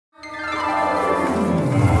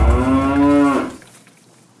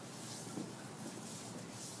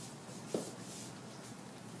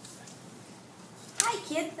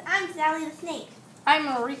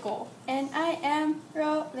I'm Rico. And I am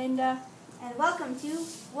Rolinda. And welcome to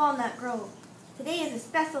Walnut Grove. Today is a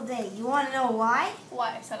special day. You want to know why?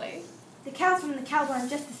 Why, Sally? The cows from the cow barn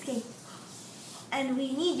just escaped. And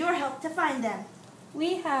we need your help to find them.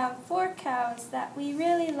 We have 4 cows that we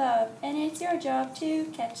really love, and it's your job to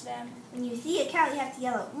catch them. When you see a cow, you have to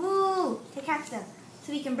yell out, "Woo!" to catch them,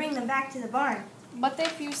 so we can bring them back to the barn. But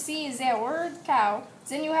if you see the word cow,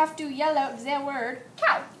 then you have to yell out the word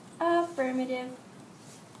cow. Affirmative.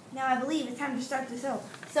 Now I believe it's time to start the show.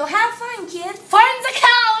 So have fun, kids. Find the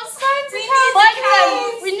cows! Find the Find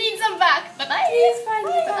cows. them! We need them back. Bye-bye. Please find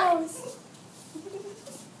the cows.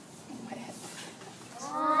 My head.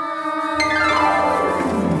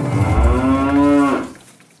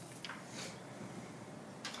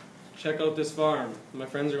 Check out this farm. My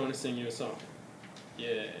friends are going to sing you a song.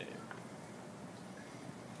 Yay.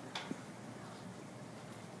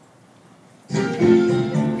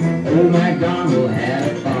 Old MacDonald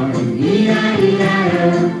had a farm, E-I-E-I-O,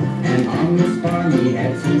 and on this farm he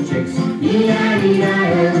had some chicks,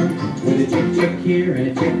 E-I-E-I-O, with a chick here and a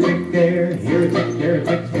chick there, here a chick, there a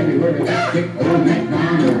chick, everywhere a chick. Old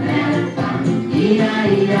MacDonald had a farm,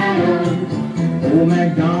 E-I-E-I-O, Old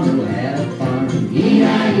MacDonald had a farm,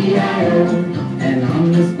 E-I-E-I-O, and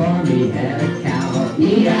on this farm he had a cow,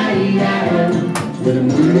 E-I-E-I-o, with a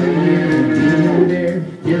moo here and a moo there,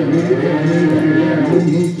 here a moo there, here a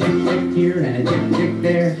moo, chick here and a chick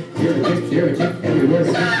there, here a chick, there a chick, everywhere a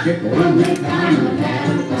chick. Old MacDonald had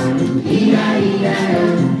a farm, E-I-E-I-O.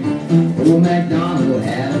 Old MacDonald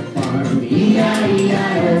had a farm,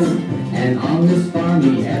 E-I-E-I-o, and on this farm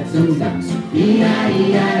he had some ducks,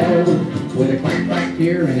 E-I-E-I-o. With a quack quack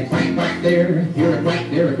here and a quack quack there, here a quack,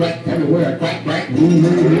 there a quack, everywhere a quack quack, moo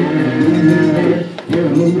moo here and a moo moo there, here a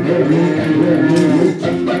moo, there a moo, everywhere a moo moo,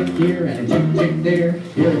 chick here and a chick there,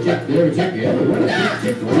 here a chick, there a chick, everywhere a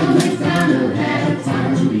chick. Old MacDonald had a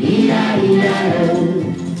farm, E-I-E-I-o.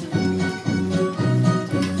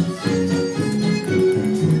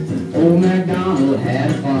 Old MacDonald had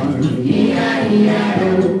a farm, E-I-E-I-o,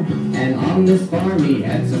 and on this farm he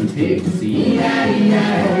had some pigs,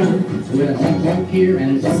 E-I-E-I-o. With an oink oink here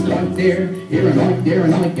and a oink oink there, here an oink, there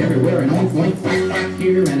an oink, everywhere an oink oink, quack quack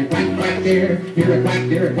here and a quack quack there, here a quack,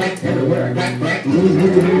 there a quack, everywhere a quack quack, moo moo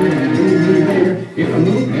here and a moo moo there, here a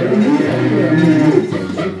moo, there a moo, everywhere a moo,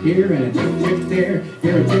 chick here and a chick there,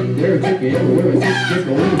 here a chick, there a chick, everywhere a chick.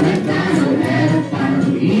 Old MacDonald had a farm,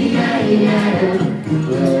 E-I-E-I-o.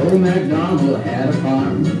 Well, old MacDonald had a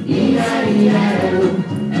farm, E-I-E-I-o,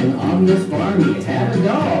 and on this farm he had a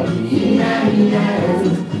dog,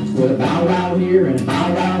 E-I-E-I-o. With a bow wow here and a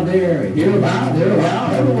bow wow there, here a bow, there a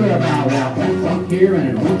wow, everywhere a bow wow, quack quack here and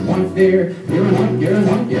an oink oink there, here an oink, there an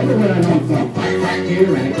oink, everywhere an oink oink, quack quack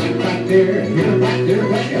here and a quack quack there, here a quack, there a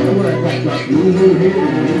quack, everywhere a quack quack, moo moo here and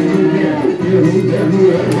a moo moo there, here a moo, there a moo,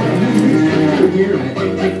 everywhere a moo moo here and a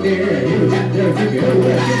tick tick there, here a tap, there a tick,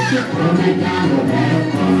 everywhere a tick tick. Old MacDonald had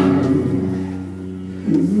a farm.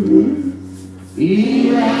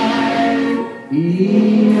 E-I,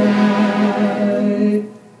 E-I.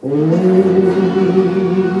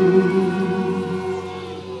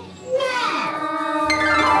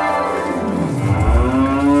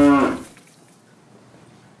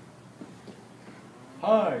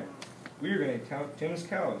 Hi, we're going to count Tim's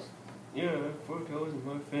cows. Yeah, 4 cows and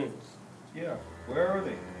 5 fence. Yeah, where are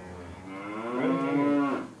they? Right in front of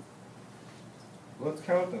you. Let's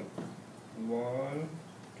count them. 1,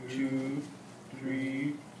 2,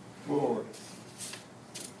 3, 4.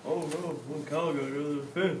 Oh no, one cow got over the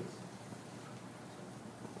fence.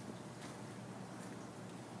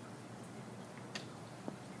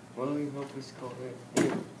 Why don't you help us call it?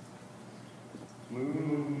 Moo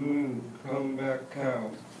moo, come back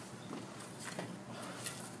cow.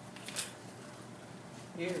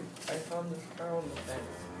 Here, I found this cow on the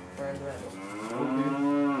fence. Friend Randall.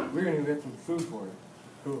 Okay, we're gonna get some food for it.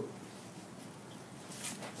 Cool.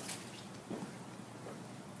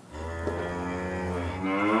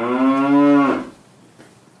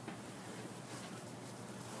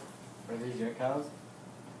 Are these your cows?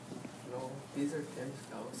 No, these are Tim's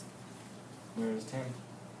cows. Where's Tim?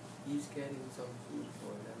 He's getting some food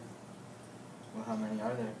for them. Well, how many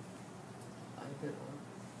are there? I don't know.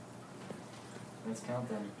 Let's count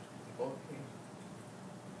them. Okay.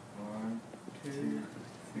 1, 2,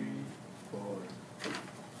 3, 4.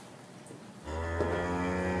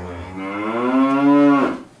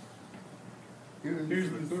 Here's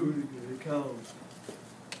the food for the cows.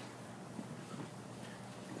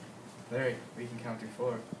 Larry, we can count to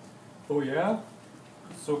 4. Oh yeah?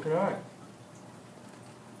 So can I.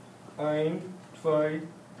 1, 2,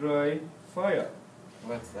 3, 4.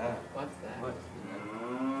 What's that? What's that? What?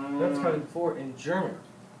 That's counting 4 in German.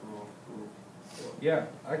 Yeah,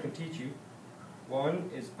 I can teach you.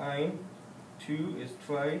 1 is ein, 2 is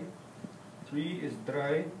zwei, 3 is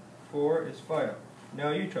drei, 4 is fire.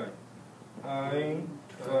 Now you try. Ein,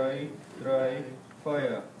 zwei, drei,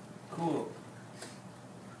 fire. Cool.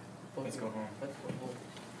 Let's go home. Let's go home.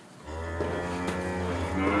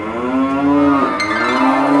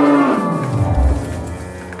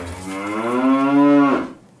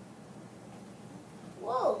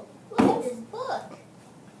 Whoa, look at this book.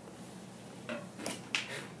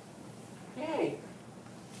 Hey!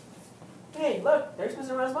 Hey, look, there's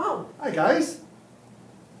Mr. Rasmon. Hi, guys.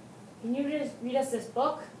 Can you just read us this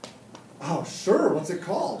book? Oh, sure. What's it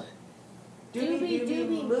called? Doobie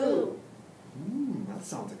Doobie Moo. That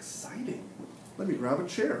sounds exciting. Let me grab a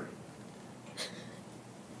chair.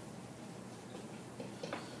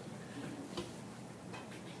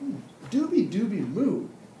 Doobie Doobie Moo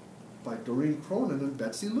by Doreen Cronin and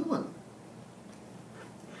Betsy Lewin.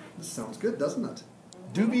 This sounds good, doesn't it?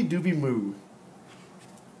 Doobie Doobie Moo,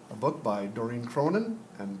 a book by Doreen Cronin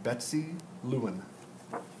and Betsy Lewin.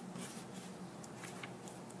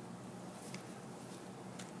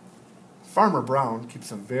 Farmer Brown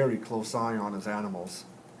keeps a very close eye on his animals.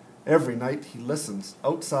 Every night he listens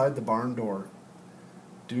outside the barn door.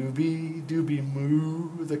 Doobie doobie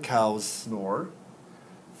moo, the cows snore.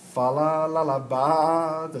 Fa la la la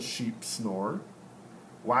ba, the sheep snore.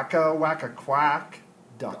 Wacka wacka quack,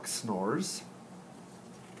 duck snores.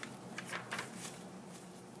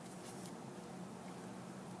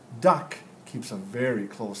 Duck keeps a very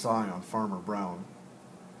close eye on Farmer Brown.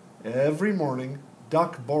 Every morning,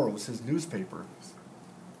 Duck borrows his newspaper.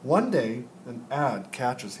 One day, an ad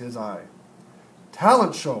catches his eye.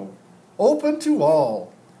 Talent show, open to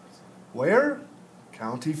all. Where?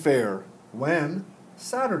 County Fair. When?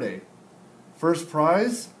 Saturday. First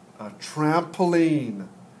prize, a trampoline.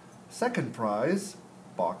 Second prize,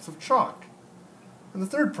 box of chalk. And the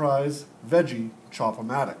third prize, veggie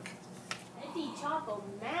chop-o-matic. Veggie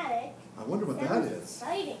Chop-O-Matic? I wonder what that Sounds is.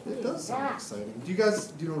 exciting. It does sound exciting. Do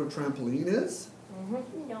you know what a trampoline is?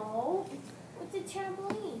 No. What's a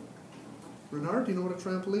trampoline? Renard, do you know what a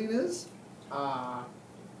trampoline is?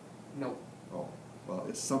 No. Oh, well,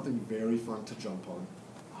 it's something very fun to jump on.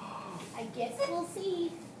 I guess we'll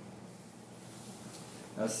see.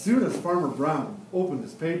 As soon as Farmer Brown opened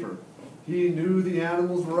his paper, he knew the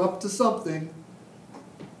animals were up to something.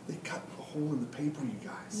 They cut a hole in the paper, you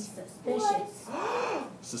guys. Suspicious.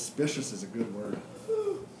 Suspicious is a good word.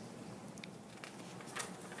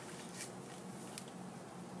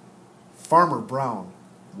 Farmer Brown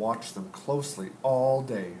watched them closely all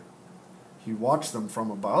day. He watched them from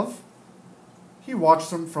above. He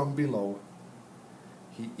watched them from below.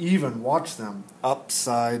 He even watched them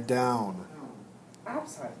upside down.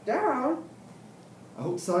 Upside down?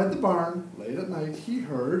 Outside the barn, late at night, he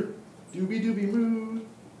heard doobie doobie moo,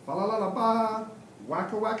 fa la la la ba,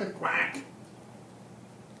 wacka wacka quack.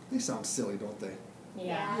 They sound silly, don't they?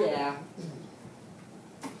 Yeah. Yeah.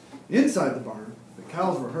 Inside the barn, the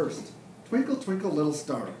cows rehearsed Twinkle Twinkle Little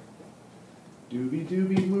Star. Doobie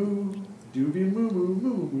doobie moo, doobie moo moo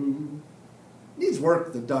moo moo. Needs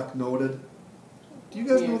work, the duck noted. Do you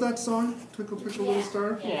guys know that song, Twinkle Twinkle Little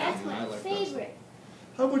Star? Yeah, that's I my like that favorite.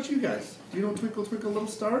 How about you guys? Do you know Twinkle Twinkle Little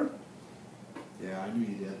Star? Yeah, I knew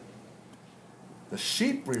you did. The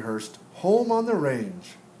sheep rehearsed Home on the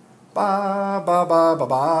Range. Ba ba ba ba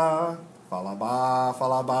ba. Fa la ba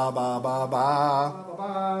ba ba ba ba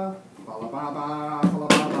ba. Fa la ba ba ba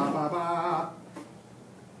ba ba.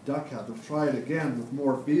 Duck had them try it again with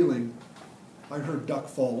more feeling. I heard Duck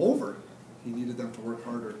fall over. He needed them to work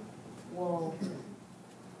harder. Whoa.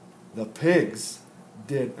 The pigs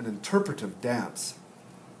did an interpretive dance.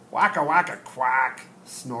 Wacka wacka quack,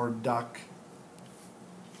 snored Duck.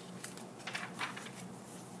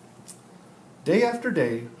 Day after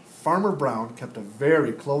day, Farmer Brown kept a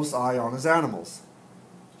very close eye on his animals.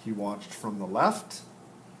 He watched from the left.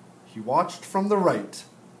 He watched from the right.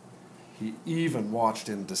 He even watched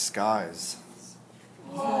in disguise.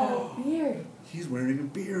 Whoa. Beard. He's wearing a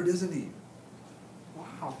beard, isn't he?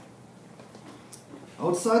 Wow.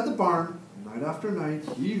 Outside the barn, night after night,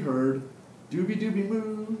 he heard doobie doobie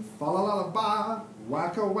moo, fa la la la ba,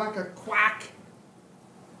 wacka wacka quack.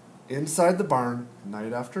 Inside the barn,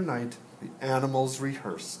 night after night, the animals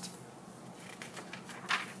rehearsed.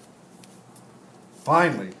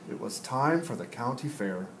 Finally, it was time for the county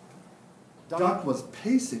fair. Duck was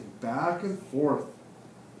pacing back and forth.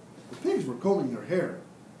 The pigs were combing their hair.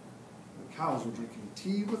 The cows were drinking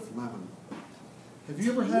tea with lemon. Have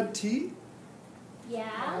you ever had tea?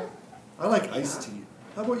 Yeah. I like iced tea.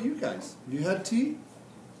 How about you guys? Have you had tea?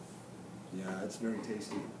 Yeah, it's very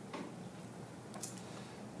tasty.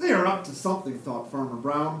 They are up to something, thought Farmer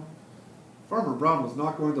Brown. Farmer Brown was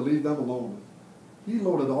not going to leave them alone. He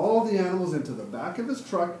loaded all the animals into the back of his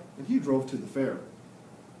truck and he drove to the fair.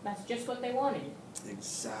 That's just what they wanted.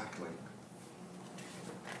 Exactly.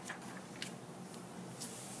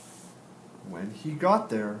 When he got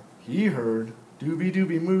there, he heard dooby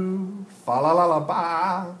dooby moo, fa la la la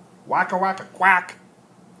ba, wacka wacka quack.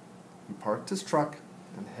 He parked his truck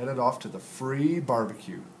and headed off to the free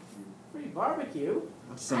barbecue. Free barbecue?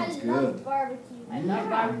 That sounds I good. love barbecue. I love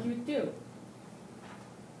barbecue too.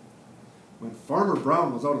 When Farmer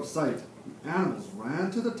Brown was out of sight, the animals ran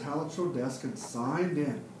to the talent show desk and signed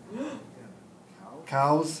in.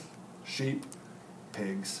 Cows, sheep,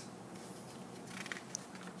 pigs.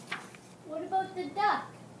 What about the duck?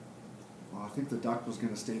 Well, I think the duck was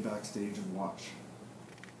going to stay backstage and watch.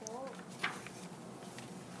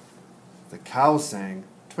 The cows sang,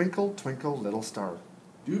 "Twinkle, twinkle, little star."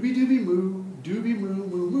 Dooby dooby moo, dooby moo,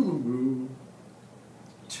 moo, moo, moo, moo.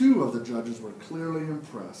 Two of the judges were clearly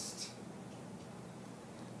impressed.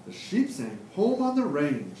 The sheep sang, "Home on the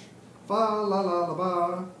range." Fa la la la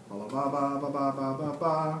ba, fa la ba ba ba ba ba ba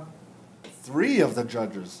ba. Three of the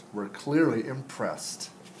judges were clearly impressed.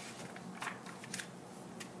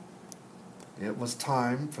 It was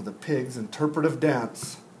time for the pigs' interpretive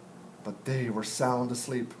dance, but they were sound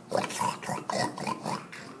asleep.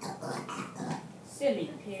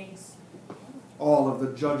 Silly pigs. All of the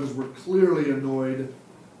judges were clearly annoyed.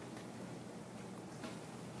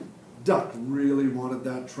 Duck really wanted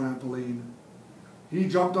that trampoline. He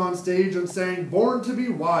jumped on stage and sang "Born to be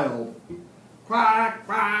Wild." Quack,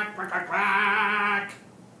 quack, quack, quack, quack.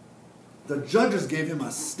 The judges gave him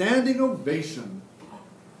a standing ovation.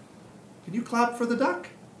 Can you clap for the duck?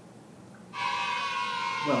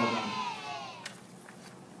 Well done.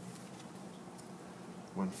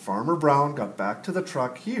 When Farmer Brown got back to the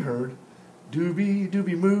truck, he heard dooby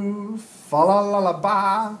dooby moo, fa la la la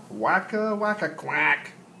ba, wacka wacka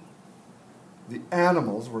quack. The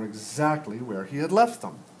animals were exactly where he had left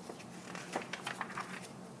them.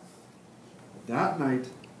 That night,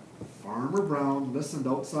 Farmer Brown listened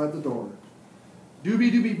outside the door.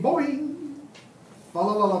 Dooby dooby boing, fa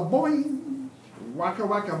la la la boing, wacka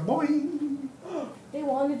wacka boing. They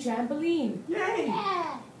won the trampoline. Yay!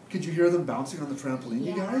 Yeah. Could you hear them bouncing on the trampoline,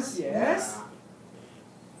 you guys? Yes.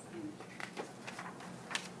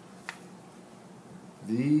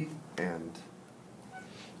 The end.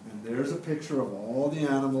 And there's a picture of all the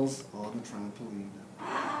animals on the trampoline.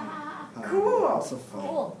 Cool. Lots of fun.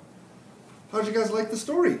 Cool. How'd you guys like the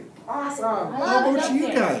story? Awesome. How about loved you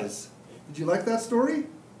it. guys? Did you like that story?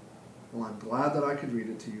 Well, I'm glad that I could read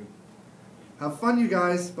it to you. Have fun, you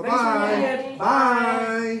guys. for Bye-bye. reading.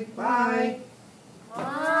 Bye. Bye.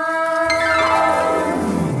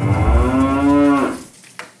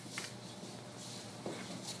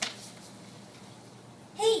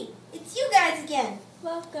 Hey, it's you guys again.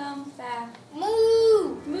 Welcome back.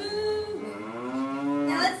 Moo! Moo.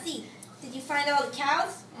 Now let's see. Did you find all the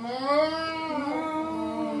cows?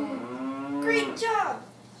 Great job!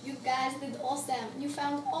 You guys did awesome. You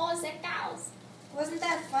found all the cows. Wasn't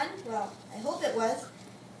that fun? Well, I hope it was.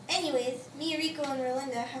 Anyways, me, Rico, and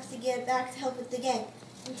Rolinda have to get back to help with the gang.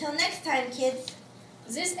 Until next time, kids.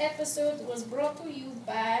 This episode was brought to you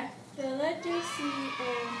by The letter C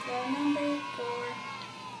or the number 4.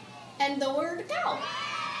 and the word cow.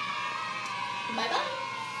 Bye bye.